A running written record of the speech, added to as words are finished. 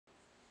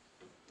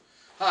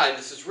Hi,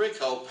 this is Rick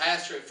Hope,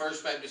 pastor at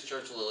First Baptist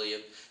Church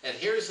Lillian, and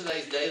here's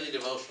today's daily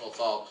devotional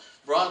thought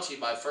brought to you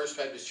by First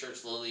Baptist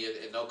Church Lillian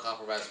and No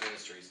Compromise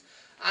Ministries.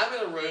 I'm in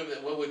a room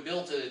that when we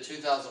built it in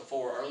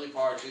 2004, early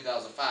part of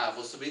 2005,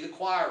 was to be the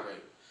choir room.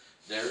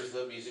 There's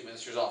the music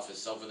minister's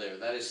office over there.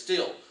 That is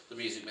still the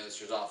music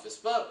minister's office.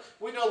 But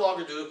we no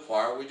longer do a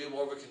choir. We do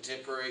more of a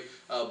contemporary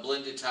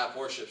blended type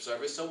worship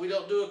service. So we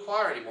don't do a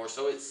choir anymore.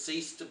 So it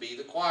ceased to be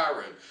the choir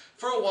room.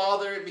 For a while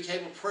there it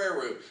became a prayer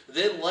room.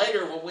 Then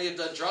later when we have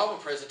done drama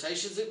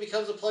presentations, it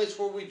becomes a place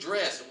where we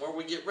dress and where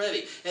we get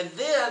ready. And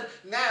then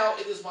now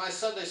it is my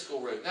Sunday school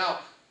room. Now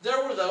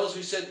there were those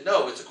who said,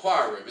 no, it's a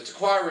choir room. It's a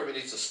choir room. It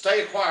needs to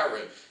stay a choir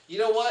room. You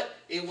know what?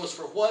 It was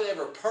for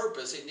whatever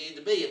purpose it needed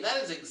to be. And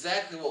that is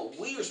exactly what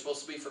we are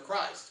supposed to be for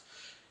Christ.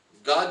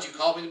 God, you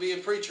called me to be a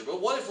preacher.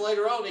 But what if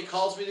later on He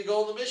calls me to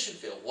go on the mission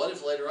field? What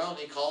if later on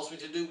He calls me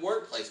to do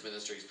workplace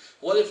ministries?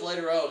 What if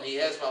later on He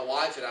has my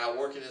wife and I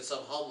working in some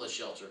homeless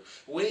shelter?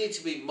 We need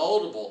to be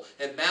moldable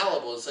and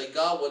malleable and say,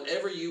 God,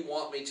 whatever you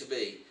want me to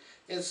be.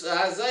 In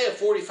Isaiah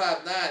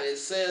 45:9, it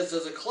says,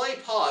 does a clay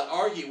pot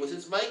argue with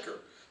its maker?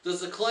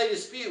 Does the clay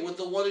dispute with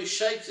the one who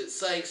shapes it,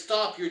 saying,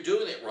 stop, you're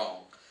doing it wrong?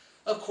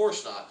 Of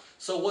course not.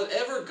 So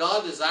whatever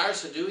God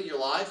desires to do in your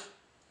life,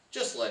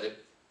 just let Him.